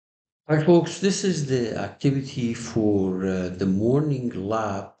Hi, folks. This is the activity for the morning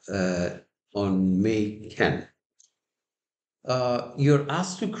lab on May 10th. You're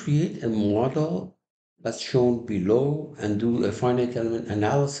asked to create a model as shown below and do a finite element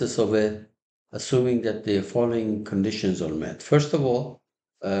analysis of it, assuming that the following conditions are met. First of all,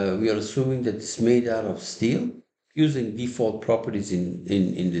 we are assuming that it's made out of steel using default properties in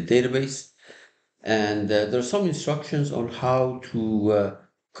the database. And there are some instructions on how to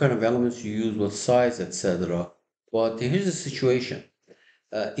kind of elements you use, what size, etc. But here's the situation.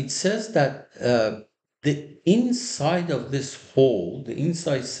 It says that the inside of this hole, the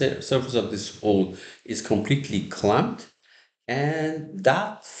inside surface of this hole is completely clamped, and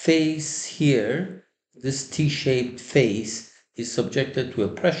that face here, this T-shaped face, is subjected to a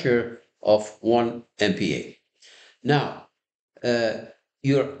pressure of 1 MPa. Now, uh,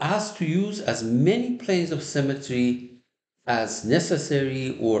 you're asked to use as many planes of symmetry as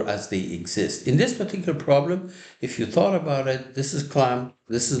necessary or as they exist. In this particular problem, if you thought about it, this is clamped,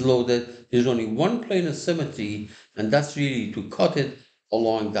 this is loaded, there's only one plane of symmetry, and that's really to cut it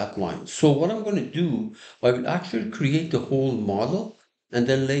along that line. So what I'm going to do, I will actually create the whole model and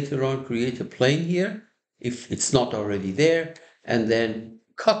then later on create a plane here, if it's not already there, and then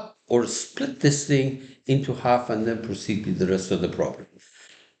cut or split this thing into half and then proceed with the rest of the problem.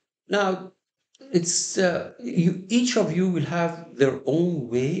 Now, it's each of you will have their own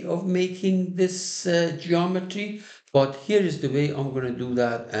way of making this geometry, but here is the way I'm going to do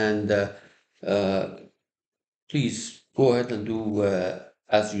that, and uh, please go ahead and do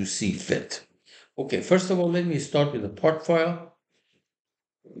as you see fit. Okay, first of all, let me start with the part file.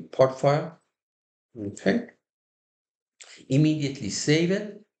 Part file. Okay. Immediately save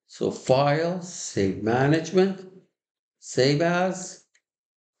it. So file, save management, save as.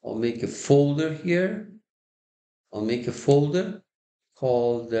 I'll make a folder here. I'll make a folder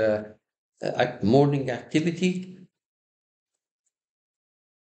called morning activity.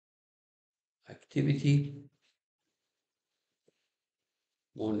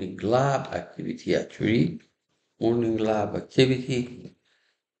 Morning lab activity actually, morning lab activity,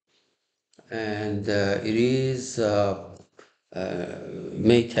 and it is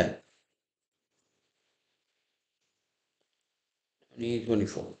May 10th,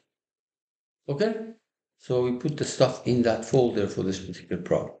 2024. Okay, so we put the stuff in that folder for this particular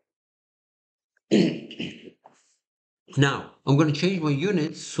problem. Now, I'm going to change my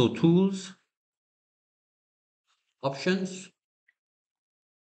units, so tools, options.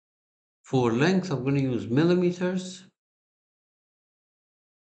 For length, I'm going to use millimeters.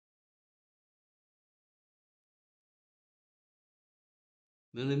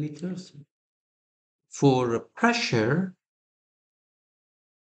 Millimeters. For pressure,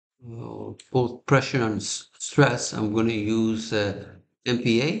 both pressure and stress, I'm going to use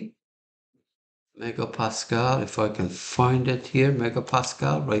MPa, megapascal, if I can find it here,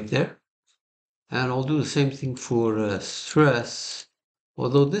 megapascal right there. And I'll do the same thing for stress,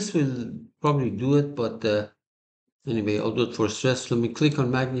 although this will probably do it, but anyway, I'll do it for stress. Let me click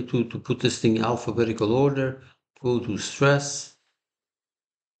on magnitude to put this thing in alphabetical order, go to stress.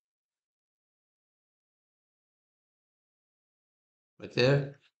 Right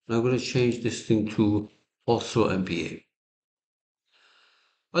there. And I'm going to change this thing to also MPa.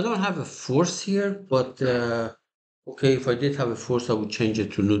 I don't have a force here, but okay, if I did have a force, I would change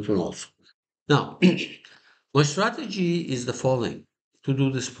it to Newton also. Now, my strategy is the following. To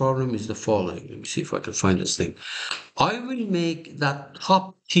do this problem is the following. Let me see if I can find this thing. I will make that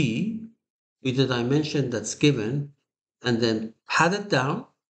top T with the dimension that's given, and then pad it down,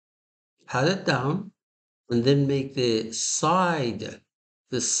 and then make the side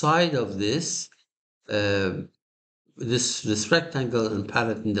of this this rectangle and pad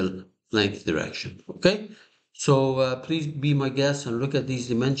it in the length direction. Okay, so please be my guest and look at these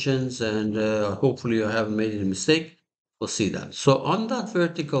dimensions, and hopefully I haven't made any mistake. We'll see that. So on that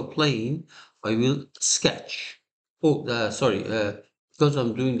vertical plane, I will sketch. Oh, sorry, because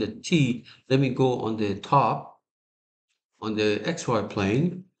I'm doing the T, let me go on the top, on the XY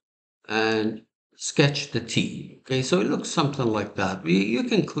plane, and sketch the T. Okay, so it looks something like that. You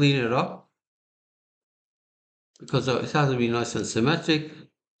can clean it up because it has to be nice and symmetric.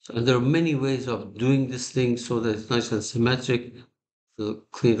 And there are many ways of doing this thing so that it's nice and symmetric. We'll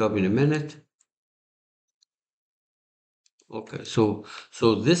clean it up in a minute. Okay, so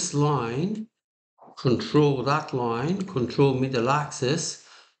this line, control that line, control middle axis.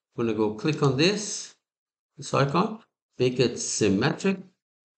 I'm gonna go click on this icon, make it symmetric.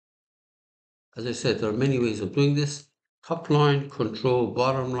 As I said, there are many ways of doing this. Top line, control,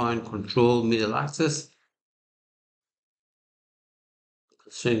 bottom line, control, middle axis.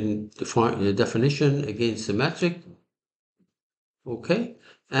 saying define the definition again symmetric. Okay.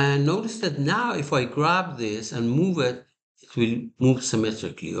 And notice that now if I grab this and move it, it will move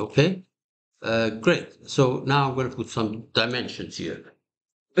symmetrically. Okay. Great. So now I'm going to put some dimensions here.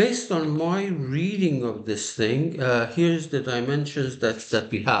 Based on my reading of this thing, here's the dimensions that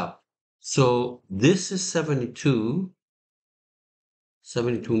we have. So this is 72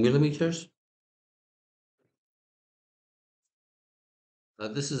 millimeters.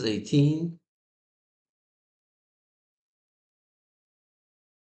 This is 18.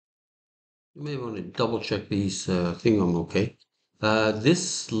 You may want to double check these thing I'm okay.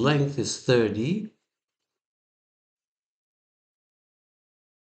 This length is 30.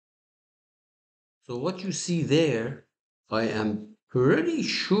 So what you see there, I am pretty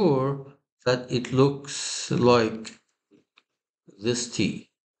sure that it looks like this T.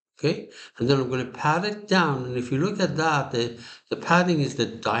 Okay, and then I'm going to pad it down. And if you look at that, the padding is the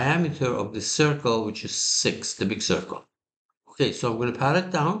diameter of the circle, which is 6, the big circle. Okay, so I'm going to pad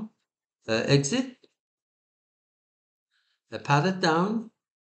it down, exit, pad it down,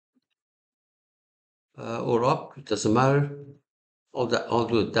 or up, it doesn't matter. I'll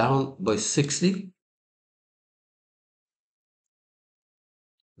do it down by 60.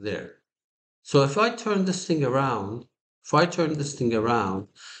 There. So if I turn this thing around,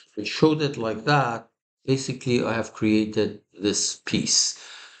 and showed it like that, basically I have created this piece.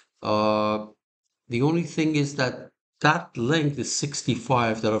 The only thing is that that length is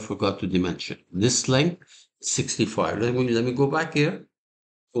 65 that I forgot to dimension. This length, 65. Let me go back here.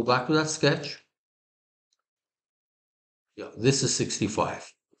 Go back to that sketch. Yeah, this is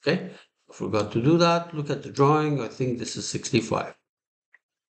 65. Okay. I forgot to do that. Look at the drawing. I think this is 65.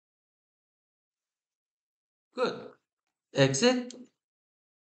 Good. Exit.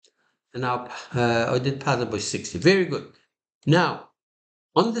 And now I did pattern by 60. Very good. Now,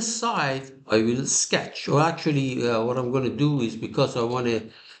 on the side, I will sketch. Or actually, what I'm going to do is because I want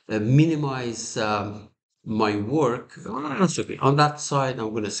to minimize my work. That's okay. On that side,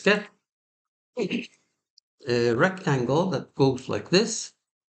 I'm going to sketch a rectangle that goes like this.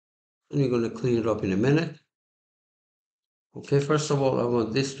 And we're going to clean it up in a minute. Okay, first of all, I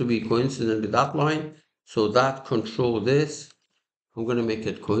want this to be coincident with that line. So that control this. I'm going to make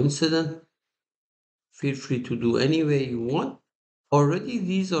it coincident. Feel free to do any way you want. Already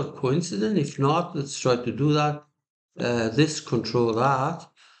these are coincident. If not, let's try to do that. This control that.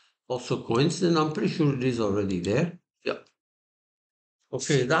 Also coincident. I'm pretty sure it is already there. Yeah.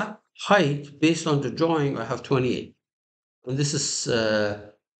 Okay, that height based on the drawing, I have 28. And this is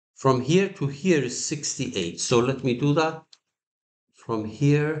from here to here is 68. So let me do that. From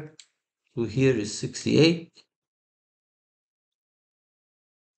here to here is 68.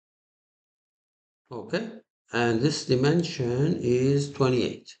 Okay. And this dimension is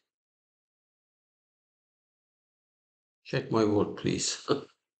 28. Check my work, please.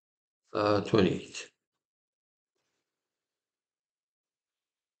 28.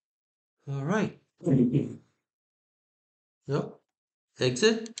 All right. Yep.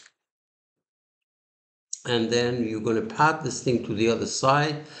 Exit. And then you're going to pad this thing to the other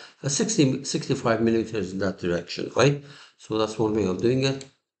side, 65 millimeters in that direction, right? So that's one way of doing it.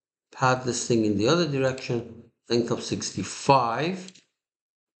 Pad this thing in the other direction, length of 65.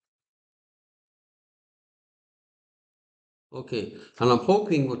 Okay, and I'm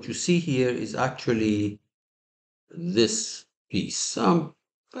hoping what you see here is actually this piece.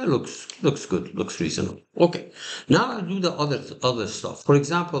 It looks good, looks reasonable. Okay, now I'll do the other stuff. For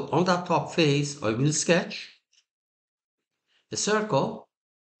example, on that top face, I will sketch a circle.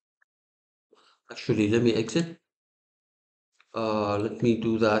 Actually, let me exit. Let me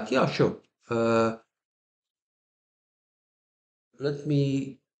do that. Yeah, sure. Let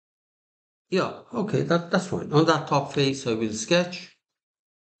me, yeah, okay, that's fine. On that top face, I will sketch.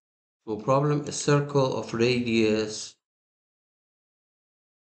 No problem. A circle of radius.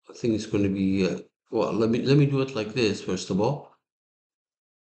 I think it's going to be, well, let me do it like this, first of all.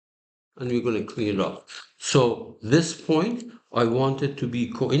 And we're going to clean it up. So this point, I want it to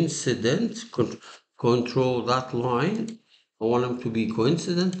be coincident. Control that line. I want them to be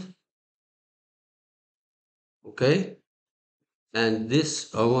coincident. Okay. And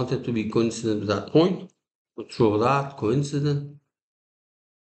this, I want it to be coincident with that point. Control that, coincident.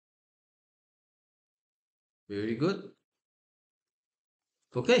 Very good.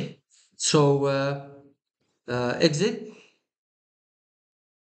 Okay. So exit.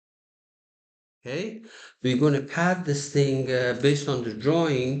 Okay. We're going to pad this thing based on the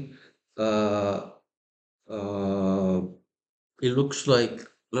drawing. Uh, uh, it looks like,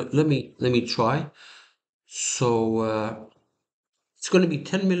 let me try. So It's going to be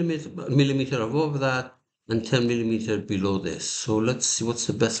 10 millimeter above that and 10 millimeter below this. So let's see what's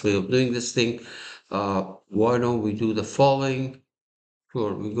the best way of doing this thing. Why don't we do the following?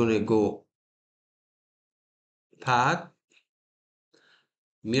 Sure, we're going to go pad,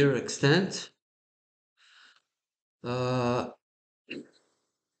 mirror extent.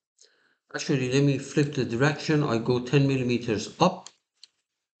 Actually, let me flip the direction. I go 10 millimeters up,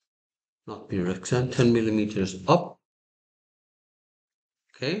 not mirror extent, 10 millimeters up.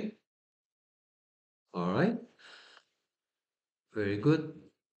 Okay. All right. Very good.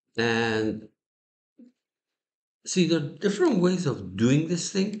 And see, there are different ways of doing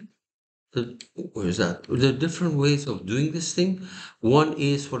this thing. Where is that? There are different ways of doing this thing. One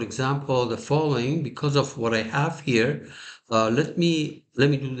is, for example, the following. Because of what I have here, let me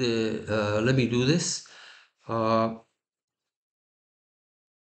do this. Uh,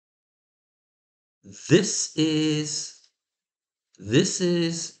 this is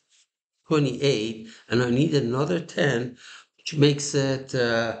 28, and I need another 10, which makes it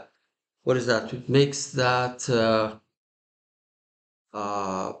what is that? It makes that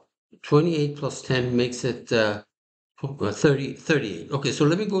uh, 28 plus 10 makes it 38. Okay, so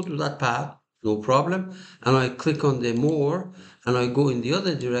let me go to that path, no problem. And I click on the more, and I go in the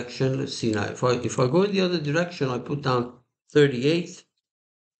other direction. Let's see now. If I go in the other direction, I put down 38.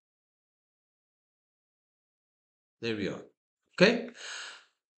 There we are. Okay.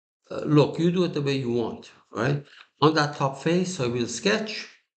 Look, you do it the way you want. All right. On that top face, I will sketch.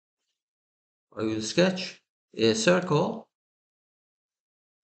 A circle.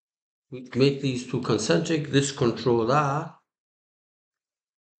 We make these two concentric. This control that.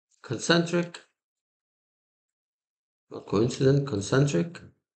 Concentric. Not coincident. Concentric.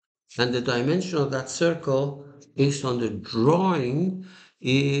 And the dimension of that circle based on the drawing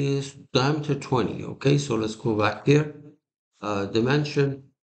is diameter 20. Okay, so let's go back here.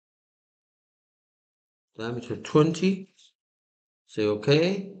 Dimension, diameter 20. Say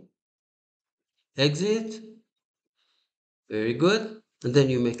okay. Exit. Very good. And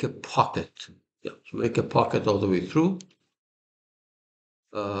then you make a pocket. Yeah, so make a pocket all the way through.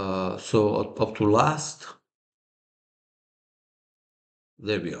 So up to last.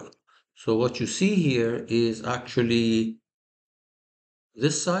 There we are. So what you see here is actually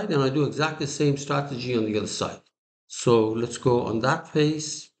this side, and I do exactly the same strategy on the other side. So let's go on that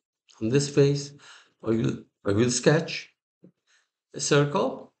face, on this face. I will sketch a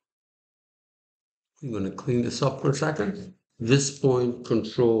circle. I'm going to clean this up for a second. This point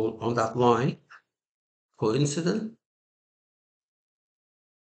control on that line, coincident.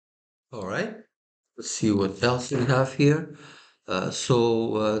 All right. Let's see what else we have here. This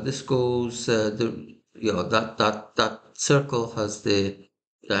goes that circle has the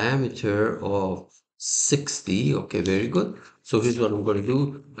diameter of 60. Okay, very good. So here's what I'm going to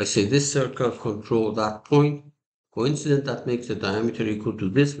do. I say this circle control that point. Coincident, that makes the diameter equal to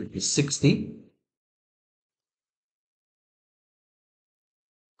this, which is 60.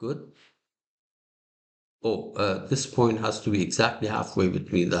 Good. Oh, this point has to be exactly halfway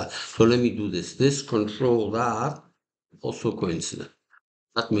between that. So let me do this. This control that, also coincident.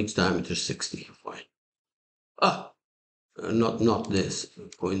 That makes diameter 60. Fine. Not this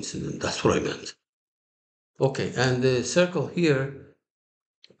coincident. That's what I meant. Okay, and the circle here,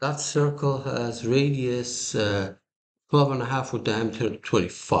 that circle has radius 12 and a half with diameter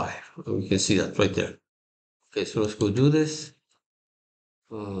 25. We can see that right there. Okay, so let's go do this.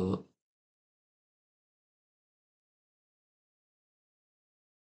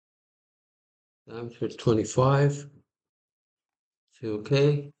 Diameter 25. Say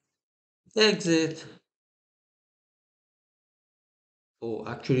okay. Exit. Oh,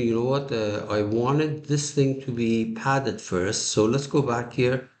 actually, you know what? I wanted this thing to be padded first. So let's go back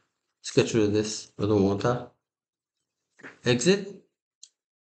here. Let's get rid of this. I don't want that. Exit.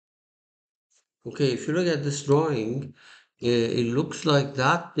 Okay, if you look at this drawing, it looks like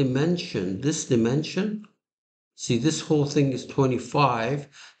that dimension, this dimension, see, this whole thing is 25,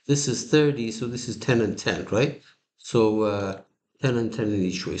 this is 30, so this is 10 and 10, right? So 10 and 10 in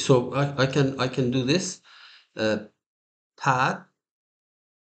each way. So I can do this, pad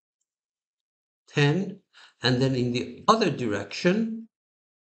 10, and then in the other direction,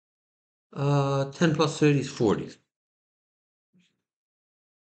 10 plus 30 is 40.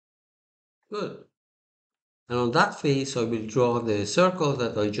 Good. And on that face, I will draw the circle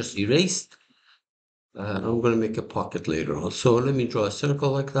that I just erased. I'm going to make a pocket later on. So let me draw a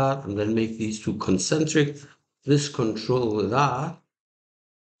circle like that and then make these two concentric. This control that,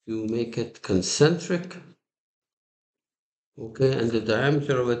 you make it concentric. Okay, and the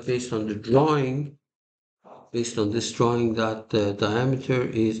diameter of it based on the drawing based on this drawing that diameter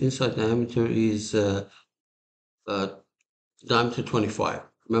is inside diameter is uh, diameter 25.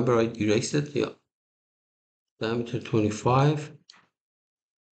 Remember I erased it? Yeah. Diameter 25.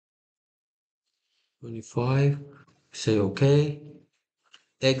 25. Say okay.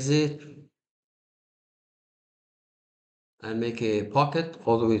 Exit and make a pocket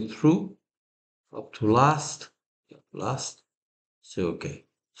all the way through up to last. Last. Say okay.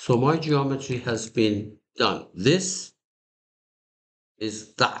 So my geometry has been done. This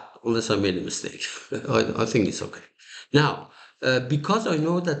is that, unless I made a mistake. I think it's okay. Now, because I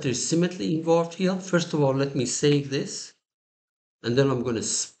know that there's symmetry involved here, first of all, let me save this, and then I'm going to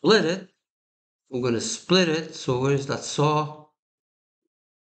split it. I'm going to split it. So where's that saw?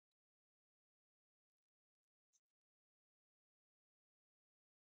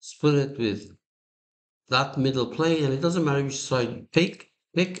 Split it with that middle plane, and it doesn't matter which side you pick.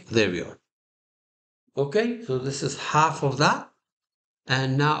 There we are. Okay, so this is half of that.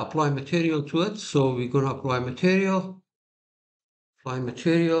 And now apply material to it. So we're going to apply material. Apply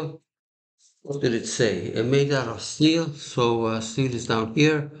material. What did it say? It made out of steel. So steel is down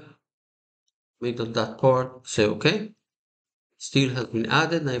here. Make that part. Say okay. Steel has been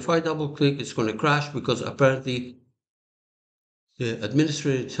added. Now if I double click, it's going to crash because apparently the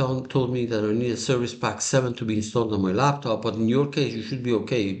administrator told me that I need a service pack 7 to be installed on my laptop. But in your case, you should be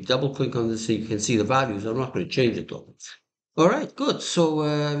okay. Double click on this so you can see the values. I'm not going to change it though. All right, good.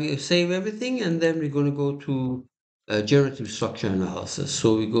 So we save everything and then we're going to go to generative structure analysis.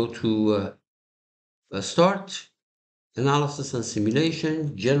 So we go to start, analysis and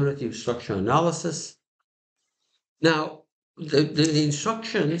simulation, generative structure analysis. Now, the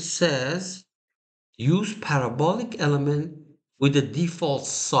instruction says use parabolic element with the default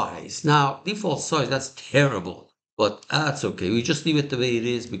size. Now, default size, that's terrible, but that's okay. We just leave it the way it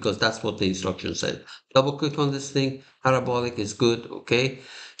is because that's what the instruction said. Double click on this thing. Parabolic is good, okay?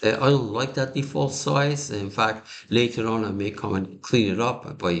 I don't like that default size. In fact, later on, I may come and clean it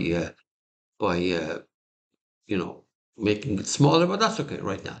up by you know, making it smaller, but that's okay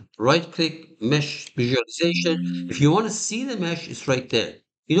right now. Right click, mesh visualization. If you want to see the mesh, it's right there.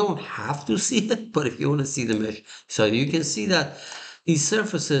 You don't have to see it, but if you want to see the mesh, so you can see that these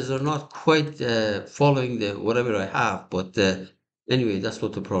surfaces are not quite following the whatever I have, but anyway, that's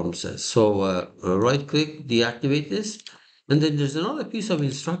what the problem says. So right click, deactivate this. And then there's another piece of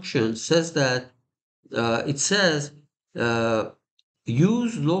instruction says that it says uh,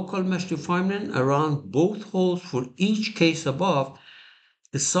 use local mesh refinement around both holes for each case above,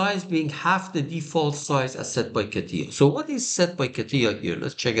 the size being half the default size as set by CATIA. So what is set by CATIA here?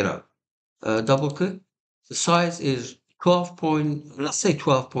 Let's check it out. Double click. The size is 12 point, let's say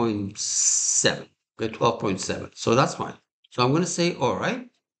 12.7. Okay, 12.7. So that's fine. So I'm going to say, all right,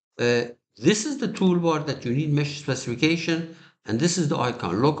 this is the toolbar that you need mesh specification, and this is the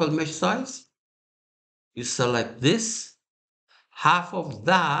icon, local mesh size. You select this. Half of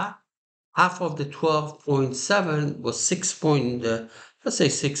that, half of the 12.7 was 6 point, let's say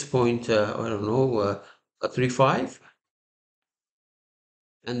 6 point, I don't know, 35.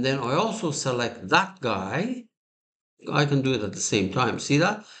 And then I also select that guy. I can do it at the same time. See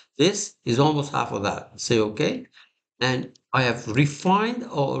that? This is almost half of that. Say okay. And I have refined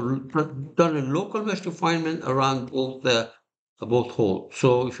or done a local mesh refinement around both holes.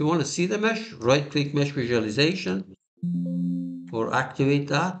 So if you want to see the mesh, right click mesh visualization or activate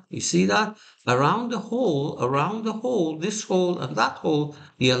that. You see that? Around the hole, this hole and that hole,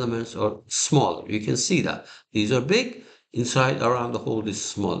 the elements are smaller. You can see that. These are big. Inside, around the hole is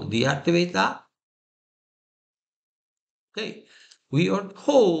smaller. Deactivate that. Okay. We are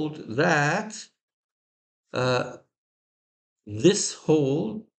told that uh, this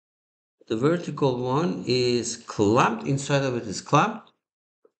hole, the vertical one, is clamped. Inside of it is clamped.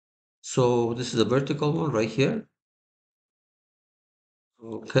 So this is the vertical one right here.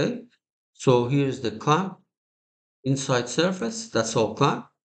 Okay. So here's the clamp inside surface. That's all clamped.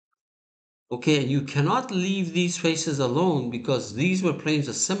 Okay, and you cannot leave these faces alone because these were planes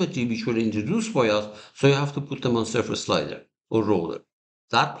of symmetry which were introduced by us, so you have to put them on surface slider or roller.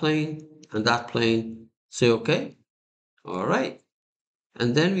 That plane and that plane, say okay. All right.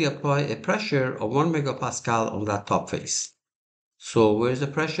 And then we apply a pressure of 1 megapascal on that top face. So where's the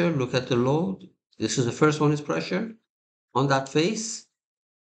pressure? Look at the load. This is the first one is pressure. On that face,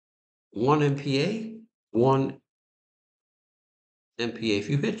 1 MPa, 1 MPa. If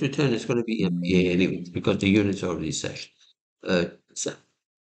you hit return, it's going to be MPa anyway because the units are already set. So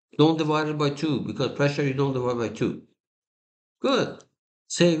don't divide it by 2 because pressure you don't divide by 2. Good.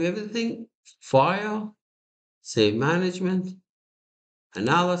 Save everything. File. Save management.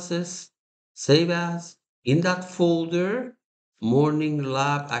 Analysis. Save as. In that folder, morning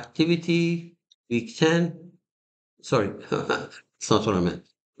lab activity, week 10, sorry, it's not what I meant.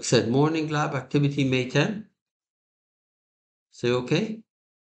 I said morning lab activity May 10, say okay,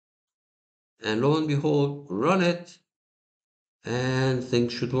 and lo and behold, run it, and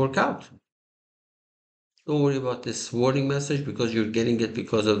things should work out. Don't worry about this warning message because you're getting it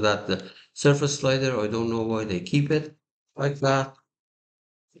because of that the surface slider. I don't know why they keep it like that.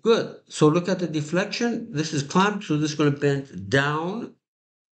 Good. So look at the deflection. This is clamped, so this is going to bend down.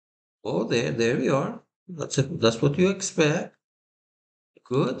 Oh, there we are. That's it. That's what you expect.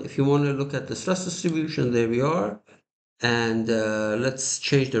 Good. If you want to look at the stress distribution, there we are. And let's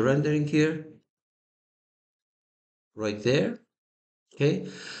change the rendering here, right there. Okay.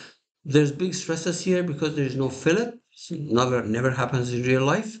 There's big stresses here because there's no fillet. Never happens in real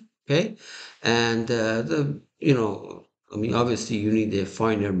life. Okay. And I mean, obviously you need a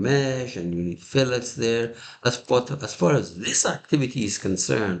finer mesh and you need fillets there. As far as this activity is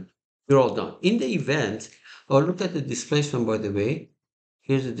concerned, you're all done. In the event, or look at the displacement, by the way.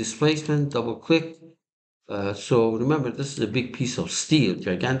 Here's the displacement, double click. So remember, this is a big piece of steel,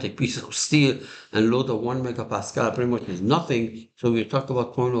 gigantic piece of steel, and load of 1 megapascal pretty much is nothing. So we talk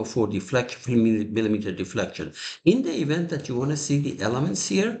about 0.04 deflection, millimeter deflection. In the event that you want to see the elements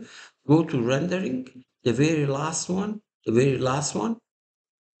here, go to rendering, the very last one,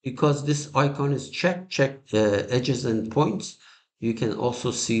 because this icon is checked, check edges and points. You can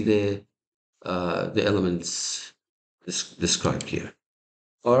also see the elements described here.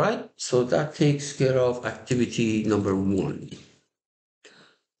 All right, so that takes care of activity number one,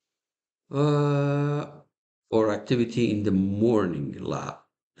 uh, or activity in the morning lab.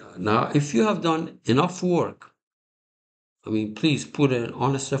 Now, if you have done enough work, I mean, please put an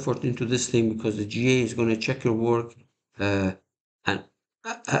honest effort into this thing because the GA is going to check your work uh, and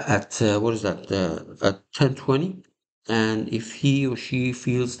at what is that at 10:20, and if he or she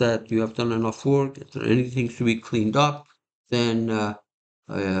feels that you have done enough work, if there anything to be cleaned up, then uh,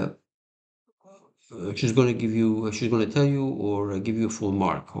 she's going to tell you or give you a full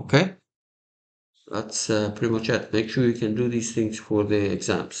mark. Okay, that's pretty much it. Make sure you can do these things for the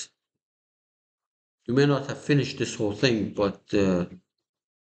exams. You may not have finished this whole thing, but